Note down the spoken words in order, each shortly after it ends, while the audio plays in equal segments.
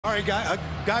All right,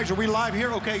 guys, are we live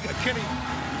here? Okay, Kenny,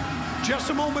 just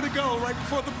a moment ago, right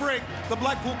before the break, the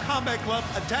Blackpool Combat Club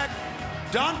attacked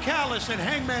Don Callis and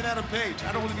Hangman Adam Page.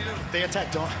 I don't want to get into it. They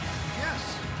attacked Don?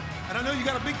 Yes. And I know you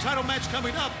got a big title match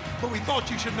coming up, but we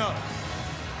thought you should know.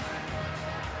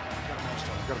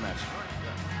 Got a match. All right,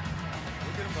 yeah.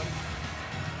 We'll get him, buddy.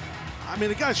 I mean,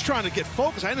 the guy's trying to get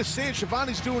focused. I understand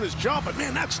Shivani's doing his job, but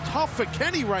man, that's tough for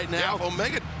Kenny right now. Yeah,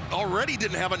 Omega already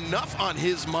didn't have enough on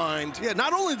his mind. Yeah,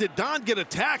 not only did Don get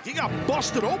attacked, he got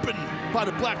busted open by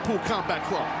the Blackpool Combat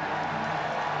Club.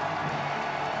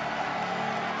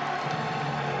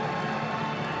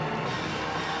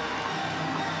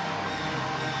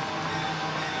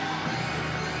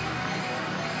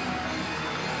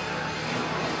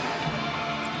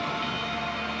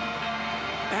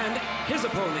 And his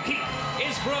opponent, he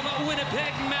is from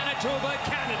Winnipeg, Manitoba,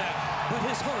 Canada, but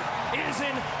his heart is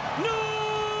in North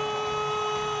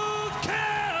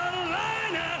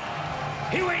Carolina.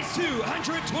 He weighs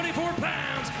 224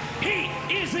 pounds. He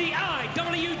is the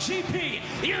IWGP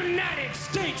United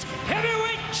States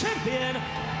Heavyweight Champion.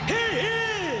 He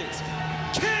is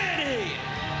Kenny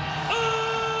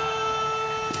Omega.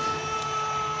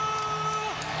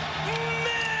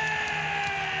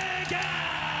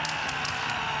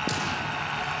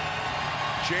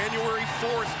 January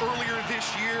 4th, earlier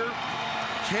this year,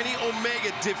 Kenny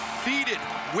Omega defeated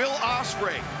Will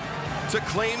Ospreay to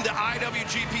claim the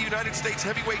IWGP United States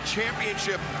Heavyweight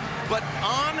Championship. But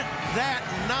on that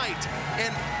night,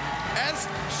 and as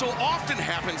so often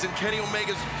happens in Kenny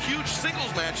Omega's huge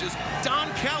singles matches,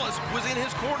 Don Callis was in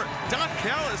his corner. Don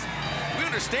Callis, we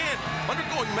understand,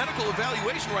 undergoing medical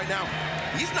evaluation right now.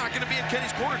 He's not going to be in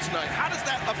Kenny's corner tonight. How does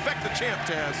that affect the champ,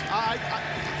 Taz?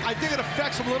 I think it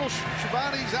affects him a little.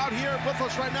 Shivani's out here with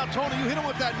us right now. Tony, you hit him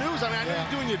with that news. I mean, I know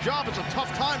you're doing your job. It's a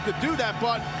tough time to do that,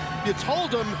 but you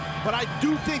told him. But I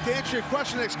do think, to answer your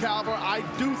question, Excalibur, I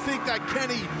do think that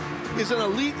Kenny is an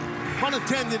elite, pun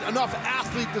intended, enough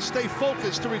athlete to stay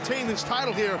focused to retain his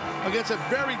title here against a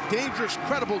very dangerous,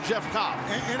 credible Jeff Cobb.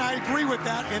 And I agree with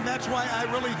that, and that's why I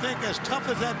really think, as tough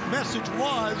as that message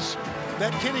was,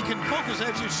 that Kenny can focus,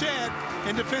 as you said,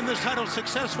 and defend this title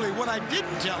successfully. What I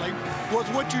didn't tell him was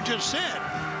what you just said,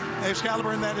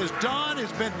 Excalibur, and that is Don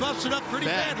has been busted up pretty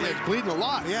badly. He's bleeding a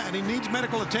lot. Yeah, and he needs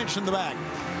medical attention in the back.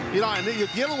 You know, and you're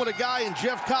dealing with a guy in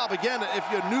Jeff Cobb. Again, if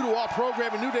you're new to our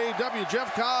program and new to AEW,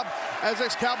 Jeff Cobb, as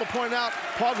Excalibur pointed out,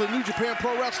 part of the New Japan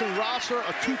Pro Wrestling roster,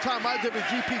 a two-time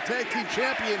IWGP Tag Team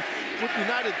Champion with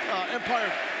United Empire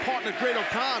partner Great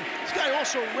O'Khan. This guy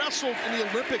also wrestled in the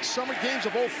Olympic Summer Games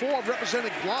of '04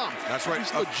 representing Guam. That's right.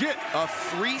 He's legit. A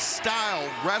freestyle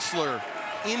wrestler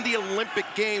in the Olympic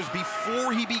Games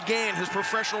before he began his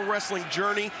professional wrestling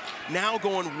journey, now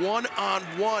going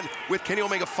one-on-one with Kenny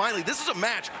Omega. Finally, this is a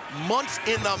match months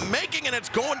in the making, and it's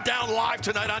going down live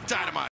tonight on Dynamite.